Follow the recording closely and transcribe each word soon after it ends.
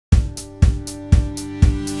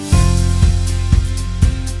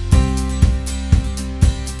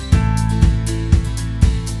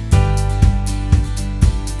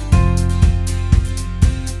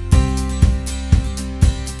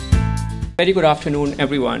Very good afternoon,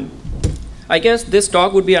 everyone. I guess this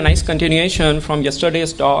talk would be a nice continuation from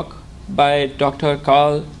yesterday's talk by Dr.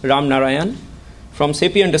 Karl Ramnarayan from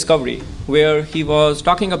Sapient Discovery, where he was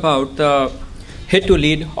talking about the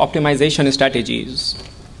hit-to-lead optimization strategies.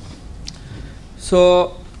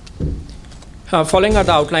 So, following are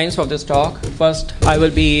the outlines of this talk. First, I will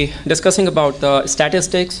be discussing about the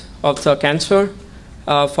statistics of the cancer,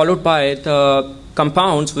 followed by the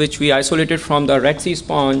compounds which we isolated from the Red Sea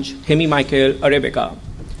sponge, Hemimycale Arabica.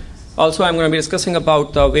 Also, I'm going to be discussing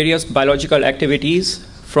about the various biological activities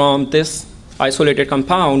from this isolated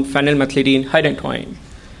compound, phenylmethylidene-hydanto.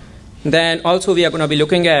 Then also we are going to be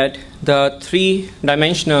looking at the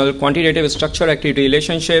three-dimensional quantitative structure-activity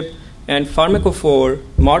relationship and pharmacophore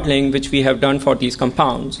modeling which we have done for these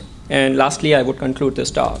compounds. And lastly, I would conclude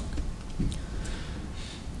this talk.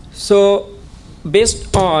 So,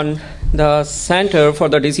 based on the Center for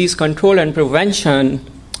the Disease Control and Prevention,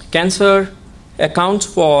 cancer accounts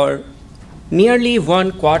for nearly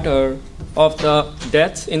 1/4 of the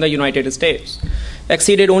deaths in the United States,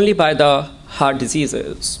 exceeded only by the heart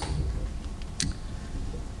diseases.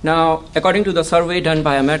 Now, according to the survey done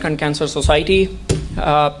by American Cancer Society,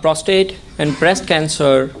 prostate and breast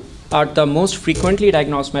cancer are the most frequently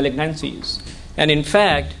diagnosed malignancies. And in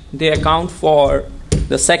fact, they account for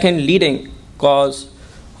the second leading cause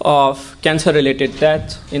of cancer-related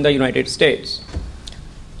death in the United States.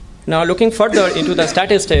 Now, looking further into the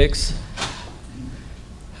statistics,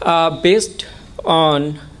 based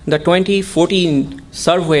on the 2014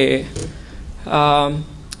 survey,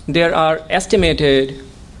 they have estimated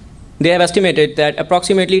that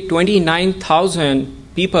approximately 29,000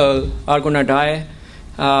 people are going to die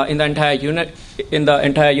in the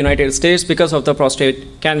entire United States because of the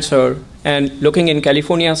prostate cancer. And looking in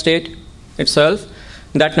California state itself,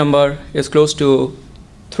 that number is close to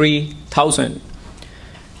 3,000.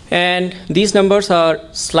 And these numbers are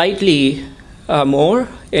slightly more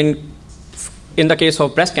in the case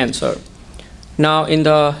of breast cancer. Now, in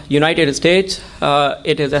the United States,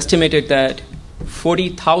 it is estimated that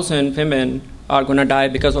 40,000 women are going to die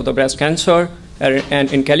because of the breast cancer,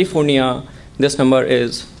 and in California, this number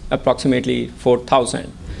is approximately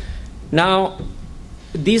 4,000. Now,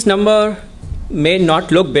 these numbers may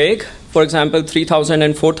not look big, for example, 3,000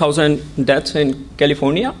 and 4,000 deaths in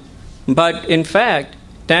California, but in fact,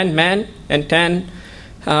 10 men and 10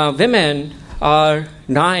 women are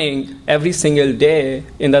dying every single day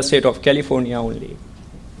in the state of California only.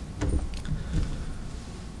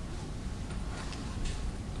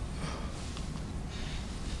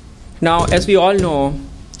 Now, as we all know,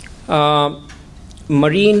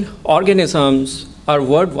 marine organisms are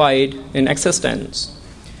worldwide in existence.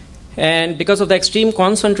 And because of the extreme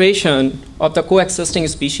concentration of the coexisting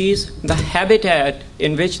species, the habitat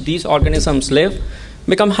in which these organisms live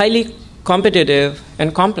become highly competitive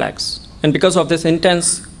and complex. And because of this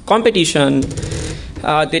intense competition,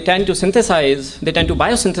 they tend to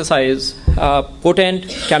biosynthesize potent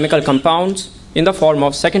chemical compounds in the form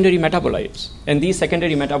of secondary metabolites. And these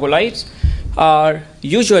secondary metabolites are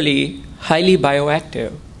usually highly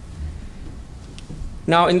bioactive.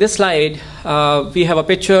 Now, in this slide, we have a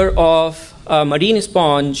picture of a marine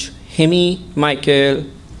sponge, Hemimycale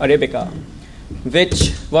Arabica,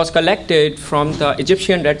 which was collected from the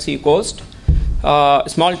Egyptian Red Sea coast, a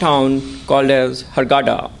small town called as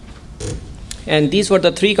Hurghada. And these were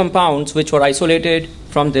the three compounds which were isolated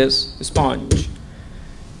from this sponge.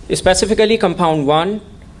 Specifically, compound 1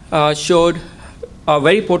 showed a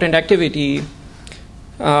very potent activity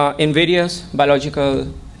in various biological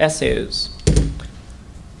assays.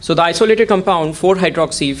 So the isolated compound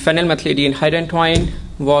 4-hydroxyphenylmethylidene-hydanto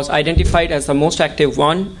was identified as the most active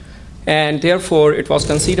one, and therefore it was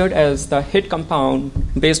considered as the hit compound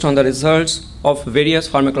based on the results of various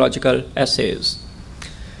pharmacological assays.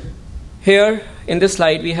 Here in this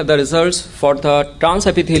slide we have the results for the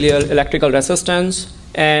transepithelial electrical resistance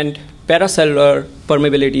and paracellular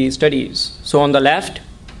permeability studies. So on the left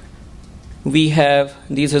we have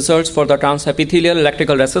these results for the transepithelial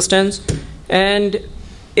electrical resistance, and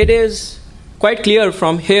it is quite clear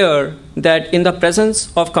from here that in the presence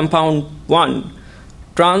of compound 1,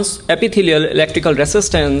 transepithelial electrical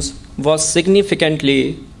resistance was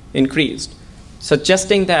significantly increased,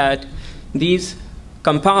 suggesting that these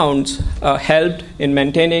compounds helped in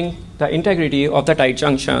maintaining the integrity of the tight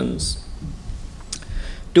junctions.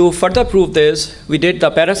 To further prove this, we did the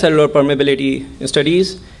paracellular permeability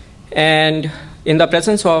studies, and in the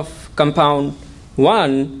presence of compound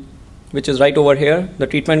 1, which is right over here, the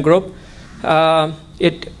treatment group,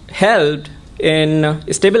 it helped in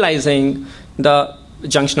stabilizing the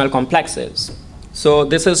junctional complexes. So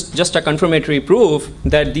this is just a confirmatory proof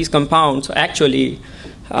that these compounds actually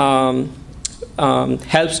helps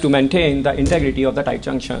to maintain the integrity of the tight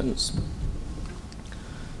junctions.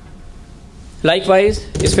 Likewise,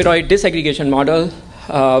 spheroid disaggregation model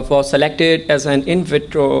was selected as an in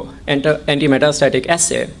vitro antimetastatic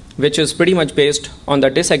assay, which is pretty much based on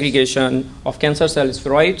the disaggregation of cancer cell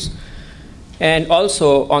spheroids and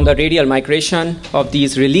also on the radial migration of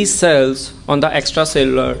these release cells on the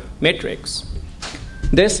extracellular matrix.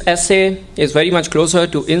 This assay is very much closer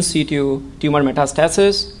to in situ tumor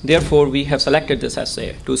metastasis. Therefore, we have selected this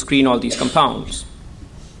assay to screen all these compounds.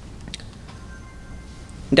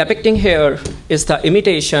 Depicting here is the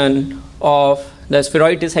imitation of the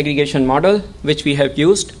spheroid disaggregation model, which we have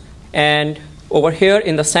used. And over here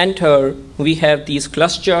in the center, we have these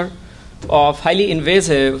cluster of highly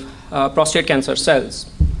invasive prostate cancer cells.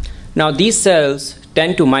 Now, these cells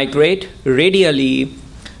tend to migrate radially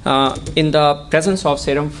in the presence of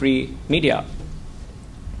serum-free media.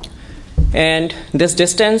 And this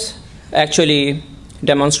distance actually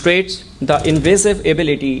demonstrates the invasive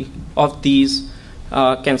ability of these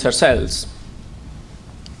cancer cells.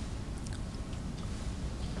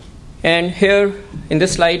 And here in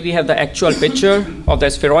this slide, we have the actual picture of the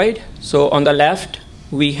spheroid. So on the left,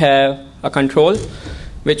 we have a control,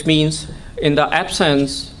 which means in the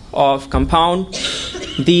absence of compound,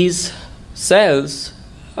 these cells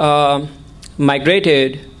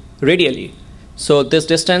migrated radially. So this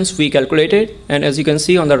distance we calculated, and as you can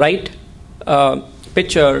see on the right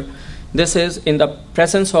picture, this is in the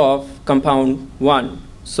presence of compound 1.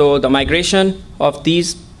 So the migration of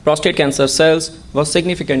these prostate cancer cells was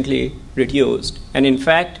significantly reduced. And in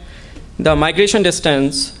fact, the migration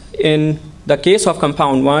distance in the case of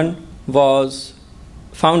compound 1 was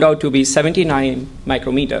found out to be 79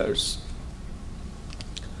 micrometers.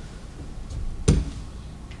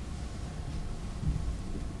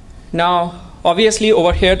 Now, obviously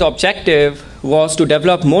over here the objective was to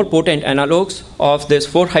develop more potent analogs of this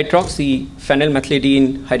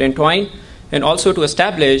 4-hydroxyphenylmethylidene-hydantoin and also to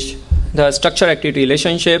establish the structure-activity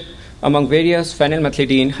relationship among various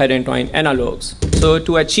phenylmethylidene-hydantoin analogs. So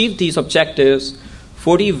to achieve these objectives,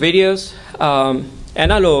 40 various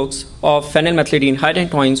analogs of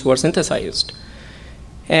phenylmethylidene-hydantoins were synthesized.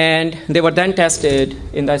 And they were then tested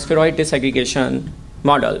in the spheroid disaggregation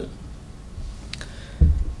model.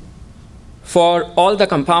 For all the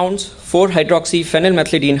compounds,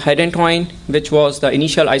 4-hydroxyphenylmethylidene-hydantoin, which was the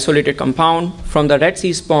initial isolated compound from the Red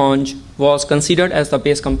Sea sponge, was considered as the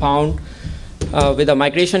base compound with a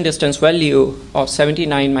migration distance value of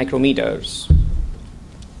 79 micrometers.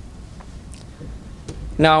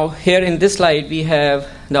 Now, here in this slide, we have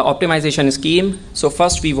the optimization scheme. So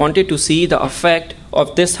first, we wanted to see the effect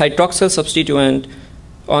of this hydroxyl substituent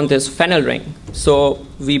on this phenyl ring. So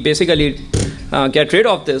we basically get rid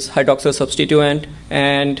of this hydroxyl substituent,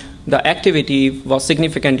 and the activity was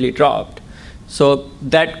significantly dropped. So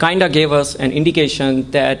that kind of gave us an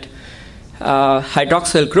indication that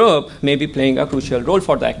hydroxyl group may be playing a crucial role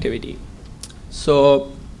for the activity. So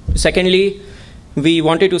secondly, we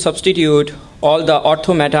wanted to substitute all the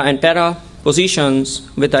ortho, meta, and para positions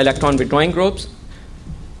with the electron withdrawing groups.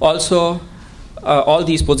 Also, all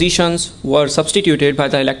these positions were substituted by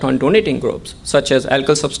the electron donating groups, such as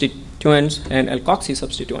alkyl substituents and alkoxy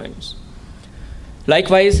substituents.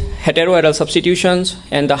 Likewise, heteroaryl substitutions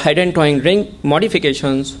and the hydantoin ring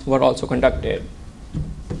modifications were also conducted.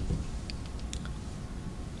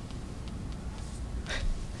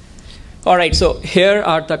 All right, so here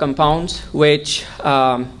are the compounds which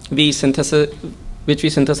we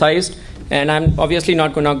synthesized, and I'm obviously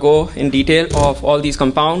not going to go in detail of all these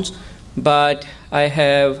compounds, but I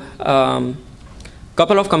have a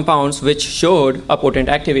couple of compounds which showed a potent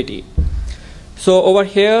activity. So over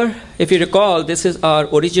here, if you recall, this is our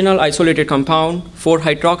original isolated compound,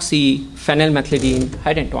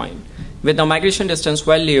 4-hydroxyphenylmethylidene-hydantoin, with a migration distance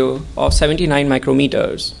value of 79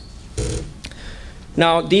 micrometers.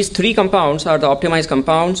 Now, these three compounds are the optimized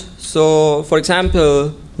compounds. So, for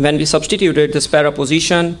example, when we substituted this para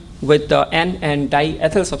position with the N and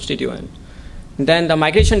diethyl substituent, then the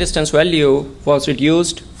migration distance value was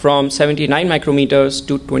reduced from 79 micrometers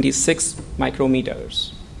to 26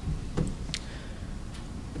 micrometers.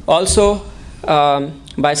 Also,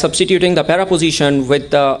 by substituting the para position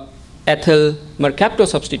with the ethyl mercapto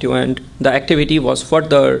substituent, the activity was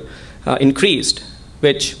further increased,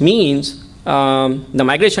 which means the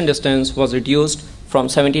migration distance was reduced from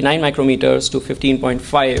 79 micrometers to 15.5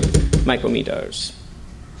 micrometers.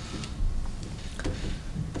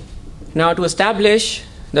 Now, to establish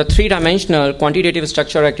the three-dimensional quantitative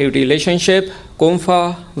structure-activity relationship,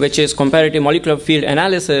 COMFA, which is comparative molecular field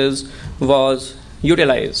analysis, was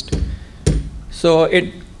utilized. So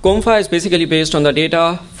COMFA is basically based on the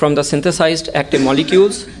data from the synthesized active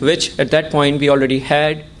molecules, which at that point we already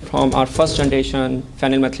had from our first generation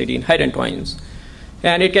phenylmethylidene-hydantoins.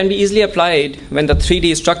 And it can be easily applied when the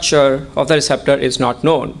 3D structure of the receptor is not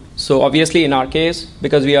known. So obviously in our case,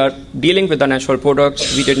 because we are dealing with the natural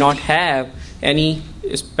products, we did not have any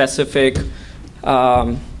specific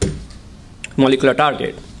molecular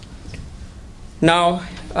target. Now,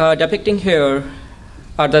 depicting here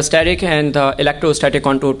are the static and the electrostatic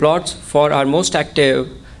contour plots for our most active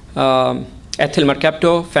ethyl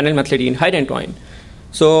mercapto phenylmethylidene-hydantoin.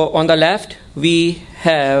 So on the left, we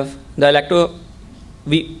have the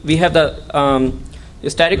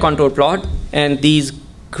static contour plot, and these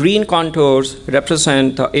green contours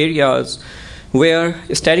represent the areas where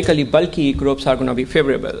statically bulky groups are going to be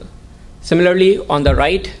favorable. Similarly, on the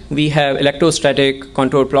right, we have electrostatic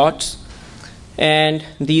contour plots, and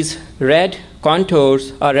these red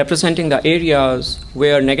contours are representing the areas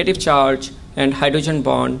where negative charge and hydrogen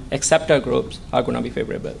bond acceptor groups are going to be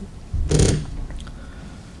favorable.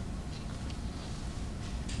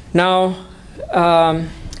 Now,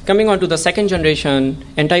 coming on to the second generation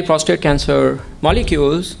anti-prostate cancer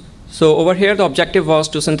molecules. So over here, the objective was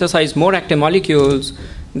to synthesize more active molecules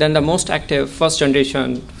than the most active first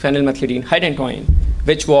generation phenylmethylidene-hydantoin,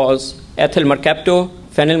 which was ethyl mercapto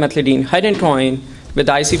phenylmethylidene-hydantoin with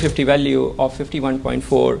the IC50 value of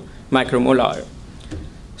 51.4 micromolar.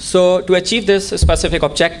 So to achieve this specific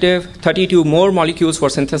objective, 32 more molecules were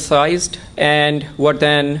synthesized and were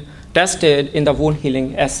then tested in the wound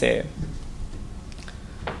healing assay.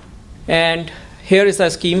 And here is a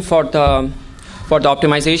scheme for the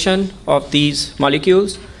optimization of these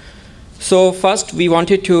molecules. So first, we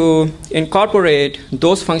wanted to incorporate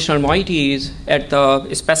those functional moieties at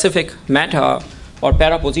the specific meta or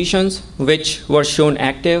para positions which were shown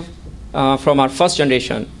active from our first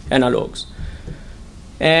generation analogs.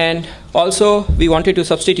 And also, we wanted to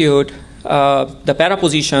substitute the para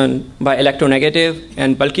position by electronegative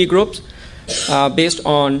and bulky groups based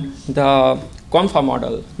on the COMFA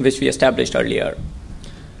model, which we established earlier.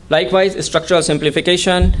 Likewise, structural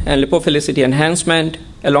simplification and lipophilicity enhancement,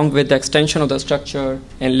 along with the extension of the structure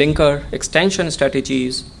and linker extension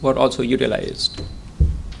strategies, were also utilized.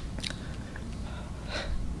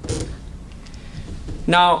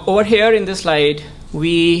 Now, over here in this slide,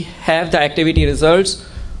 we have the activity results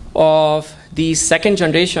of the second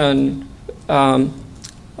generation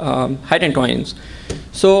hydantoins.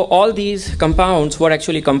 So all these compounds were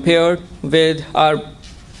actually compared with our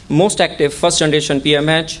most active first generation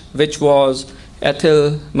PMH, which was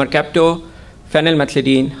ethyl mercapto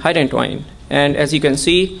phenylmethylidene-hydantoin. And as you can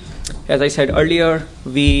see, as I said earlier,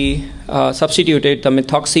 we substituted the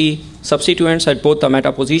methoxy substituents at both the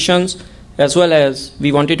meta positions, as well as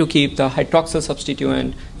we wanted to keep the hydroxyl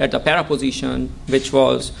substituent at the para position, which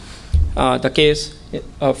was the case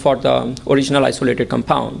for the original isolated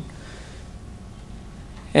compound.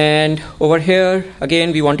 And over here,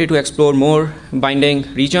 again, we wanted to explore more binding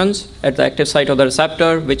regions at the active site of the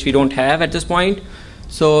receptor, which we don't have at this point.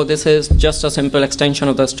 So this is just a simple extension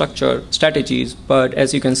of the structure strategies. But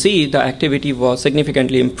as you can see, the activity was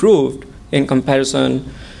significantly improved in comparison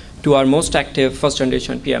to our most active first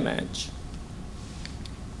generation PMH.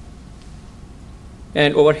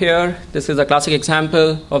 And over here, this is a classic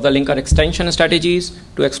example of the linker extension strategies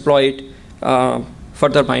to exploit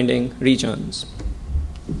further binding regions.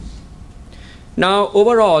 Now,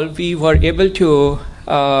 overall, we were able to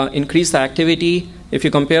increase the activity. If you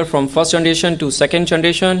compare from first generation to second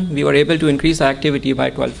generation, we were able to increase the activity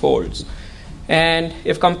by 12 folds. And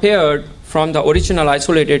if compared from the original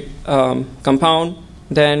isolated compound,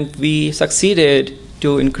 then we succeeded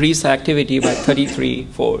to increase the activity by 33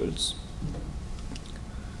 folds.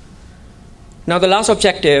 Now, the last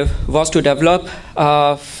objective was to develop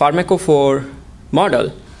a Pharmacophore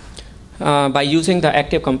model by using the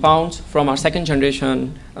active compounds from our second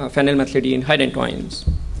generation phenylmethylidene-hydantoins.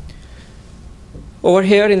 Over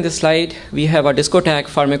here in this slide, we have a discotac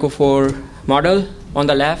Pharmacophore model. On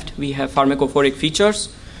the left, we have pharmacophoric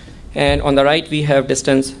features, and on the right, we have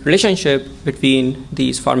distance relationship between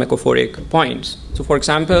these pharmacophoric points. So for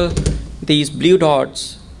example, these blue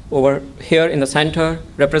dots over here in the center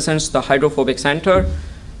represents the hydrophobic center.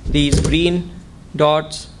 These green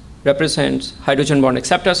dots represents hydrogen bond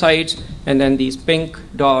acceptor sites, and then these pink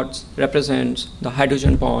dots represents the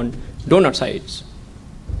hydrogen bond donor sites.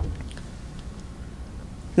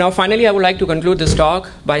 Now finally, I would like to conclude this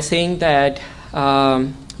talk by saying that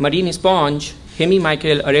marine sponge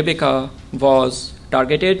Hemimycale Arabica was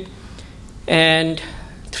targeted, and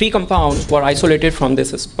 3 compounds were isolated from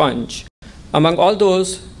this sponge. Among all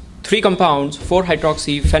those 3 compounds,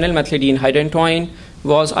 4-hydroxyphenylmethylidene-hydantoin,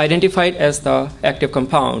 was identified as the active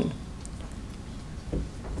compound.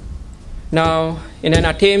 Now, in an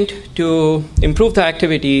attempt to improve the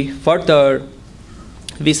activity further,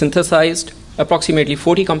 we synthesized approximately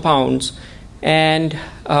 40 compounds, and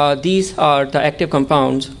these are the active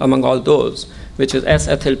compounds among all those, which is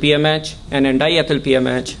S-ethyl PMH and diethyl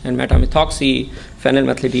PMH and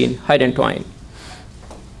metamethoxyphenylmethylidene-hydantoin.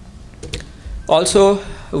 Also,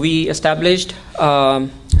 we established a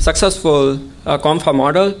successful Pharmacophore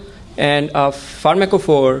Model and a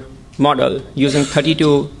Pharmacophore Model using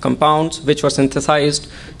 32 compounds, which were synthesized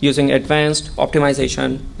using advanced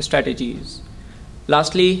optimization strategies.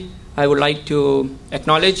 Lastly, I would like to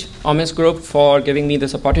acknowledge OMICS Group for giving me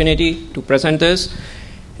this opportunity to present this.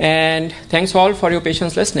 And thanks all for your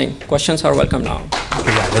patience listening. Questions are welcome now.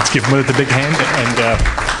 Okay, yeah, let's give Mudit a big hand. And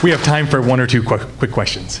we have time for 1 or 2 quick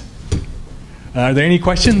questions. Are there any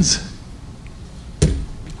questions? Okay.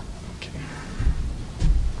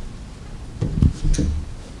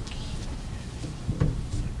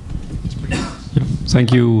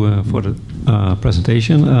 Thank you for the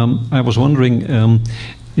presentation. I was wondering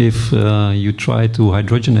if you try to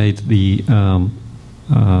hydrogenate the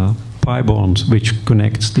pi bond which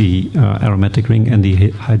connects the aromatic ring and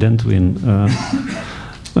the hydantoin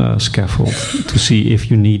scaffold to see if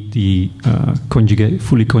you need the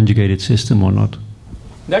fully conjugated system or not.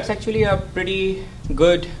 That's actually a pretty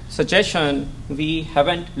good suggestion. We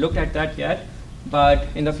haven't looked at that yet, but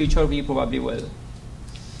in the future we probably will.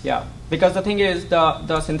 Yeah, because the thing is,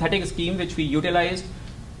 the synthetic scheme which we utilized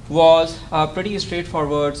was a pretty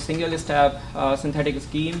straightforward single-step synthetic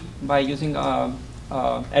scheme by using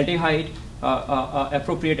aldehyde,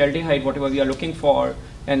 appropriate aldehyde, whatever we are looking for,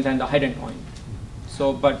 and then the hydantoin.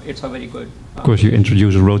 So, but it's a very good. Of course, you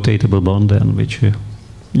introduce a rotatable bond then, which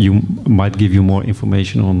might give you more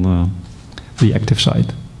information on the active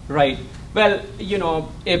site. Right. Well, you know,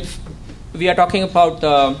 if we are talking about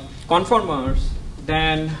the conformers,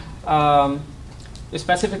 then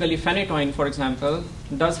specifically phenytoin, for example,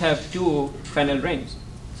 does have 2 phenyl rings.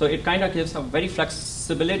 So it kind of gives a very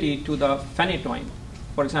flexibility to the phenytoin,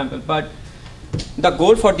 for example. But the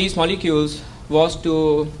goal for these molecules was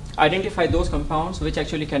to identify those compounds which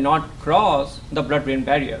actually cannot cross the blood-brain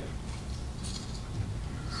barrier.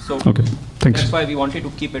 So okay, thanks. That's why we wanted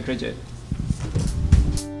to keep it rigid.